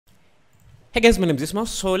Hey guys, my name is Ismail.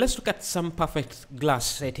 So let's look at some perfect glass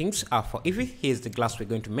settings for eevee. Here's the glass we're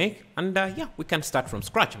going to make, and yeah, we can start from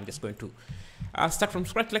scratch. I'm just going to start from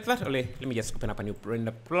scratch like that. Let me just open up a new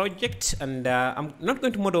render project, and I'm not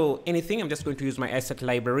going to model anything. I'm just going to use my asset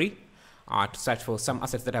library to search for some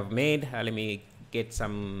assets that I've made. Let me get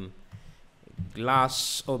some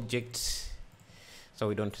glass objects so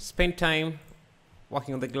we don't spend time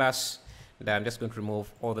working on the glass. And I'm just going to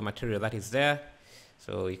remove all the material that is there.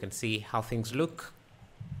 So you can see how things look.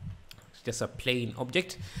 It's just a plain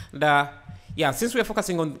object. And yeah, since we're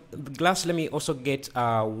focusing on the glass, let me also get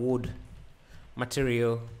wood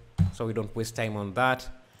material so we don't waste time on that.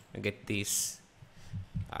 And get this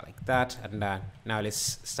like that. And now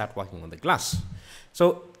let's start working on the glass.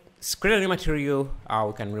 So create a new material.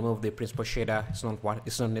 We can remove the principal shader.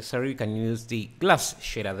 It's not necessary. You can use the glass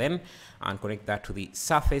shader then and connect that to the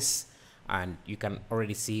surface. And you can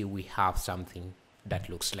already see we have something that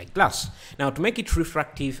looks like glass. Now to make it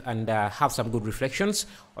refractive and have some good reflections,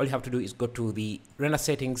 all you have to do is go to the render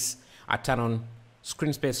settings, turn on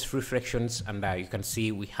screen space reflections, and you can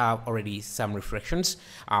see we have already some reflections.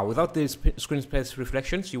 Without the screen space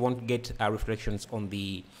reflections, you won't get reflections on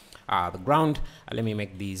the ground. Let me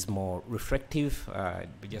make these more reflective,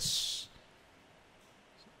 just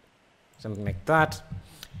something like that.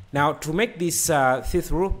 Now to make this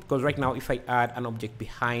see-through, because right now if I add an object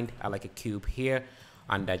behind like a cube here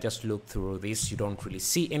and just look through this, you don't really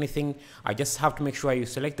see anything. I just have to make sure you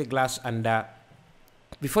select the glass, and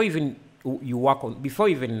before even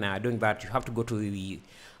doing that, you have to go to the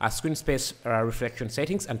screen space reflection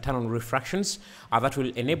settings and turn on refractions. That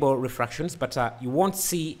will enable refractions, but you won't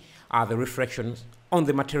see the reflections on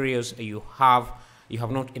the materials you have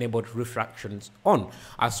not enabled refractions on.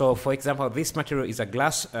 So for example, this material is a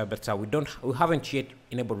glass, but we haven't yet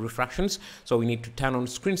enabled refractions, so we need to turn on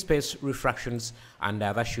screen space refractions, and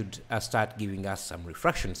that should start giving us some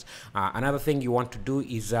refractions. Another thing you want to do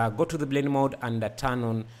is go to the blend mode and turn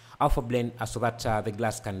on alpha blend so that the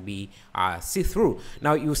glass can be see-through.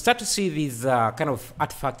 Now you start to see these kind of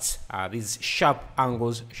artifacts, these sharp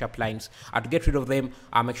angles, sharp lines. To get rid of them,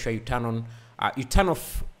 make sure you turn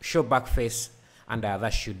off show back face, and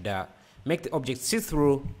that should make the object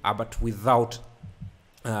see-through, but without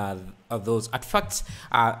those artifacts.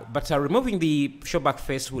 But removing the show back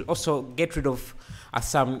face will also get rid of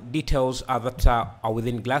some details that are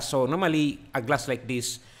within glass. So normally a glass like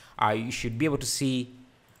this, you should be able to see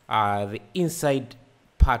the inside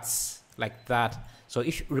parts like that. So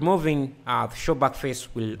if removing the show back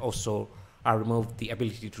face will also remove the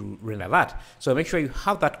ability to render that. So make sure you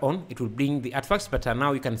have that on. It will bring the artifacts, but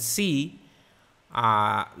now you can see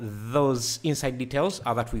those inside details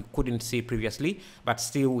that we couldn't see previously, but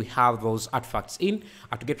still we have those artifacts in.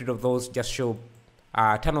 To get rid of those, just turn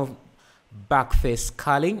off back face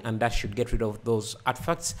curling, and that should get rid of those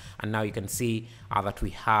artifacts. And now you can see that we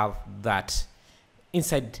have that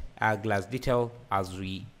inside glass detail as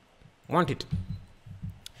we want it.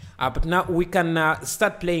 But now we can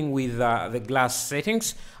start playing with the glass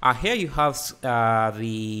settings. Here you have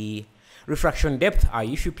the refraction depth.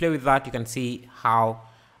 If you play with that, you can see how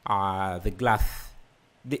the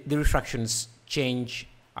refractions change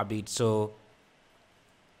a bit. So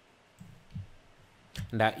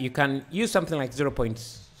and, you can use something like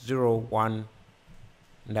 0.01,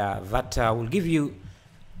 and that will give you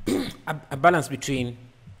a balance between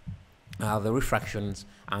the refractions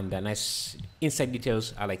and the nice inside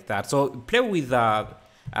details like that. So play with play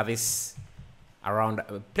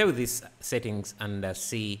with these settings and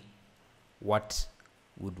see what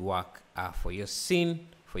would work for your scene,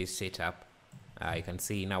 for your setup. You can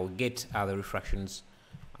see now we get the refractions,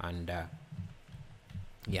 and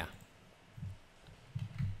yeah.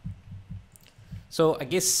 So I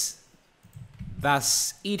guess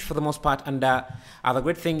that's it for the most part, and the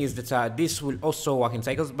great thing is that this will also work in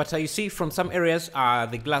cycles. But you see from some areas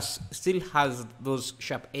the glass still has those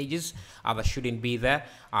sharp edges that shouldn't be there.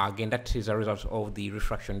 Again, that is a result of the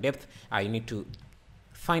refraction depth. You need to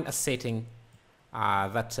find a setting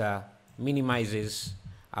that minimizes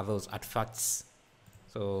those artifacts.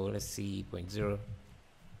 So let's see, 0.0.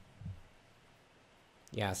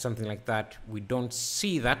 Yeah, something like that. We don't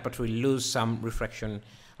see that, but we lose some refraction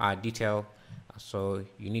detail. So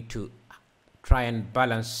you need to try and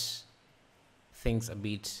balance things a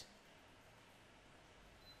bit.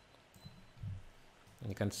 And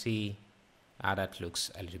you can see that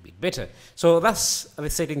looks a little bit better. So that's the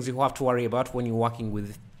settings you have to worry about when you're working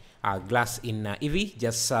with glass in eevee.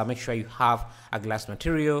 Just make sure you have a glass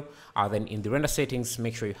material. Then in the render settings,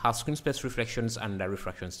 make sure you have screen space reflections and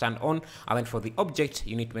refractions turned on. And then for the object,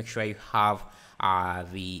 you need to make sure you have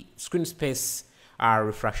the screen space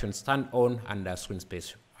refraction stand on, and screen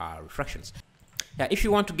space refractions. If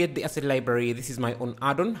you want to get the asset library, this is my own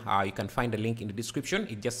add-on. You can find the link in the description.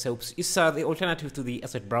 It just helps. It's the alternative to the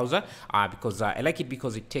asset browser because I like it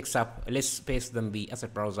because it takes up less space than the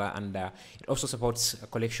asset browser, and it also supports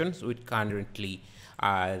collections, which currently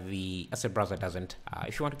the asset browser doesn't.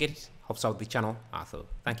 If you want to get it, helps out the channel. So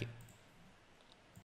thank you.